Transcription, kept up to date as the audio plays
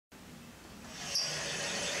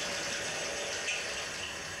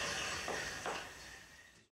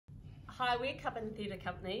We're Cubbin Theatre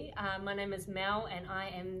Co. My name is Mel and I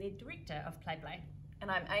am the director of Play Play. And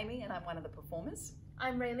I'm Amy and I'm one of the performers.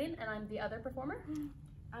 I'm Raylene and I'm the other performer.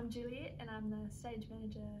 I'm Juliet and I'm the stage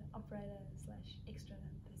manager, operator / extra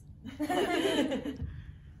person.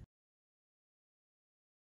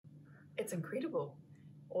 It's incredible.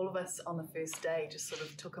 All of us on the first day just sort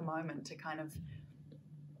of took a moment to kind of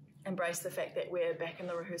embrace the fact that we're back in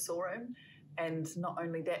the rehearsal room, and not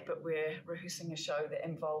only that, but we're rehearsing a show that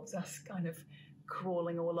involves us kind of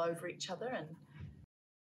crawling all over each other. And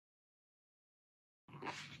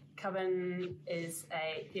Cubbin is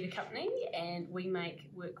a theatre company and we make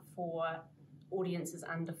work for audiences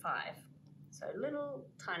under 5, so little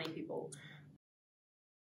tiny people.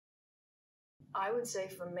 I would say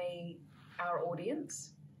for me, our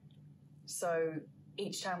audience, so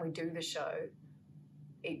each time we do the show,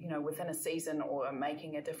 within a season or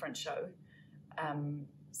making a different show,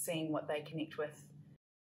 seeing what they connect with.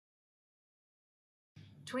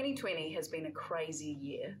 2020 has been a crazy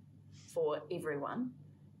year for everyone,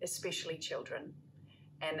 especially children.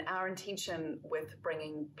 And our intention with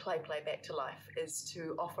bringing Play Play back to life is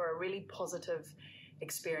to offer a really positive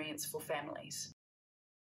experience for families.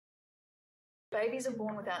 Babies are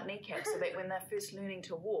born without kneecaps, so that when they're first learning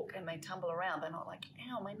to walk and they tumble around, they're not like,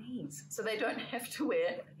 ow, my knees. So they don't have to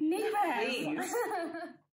wear knee pads. knees.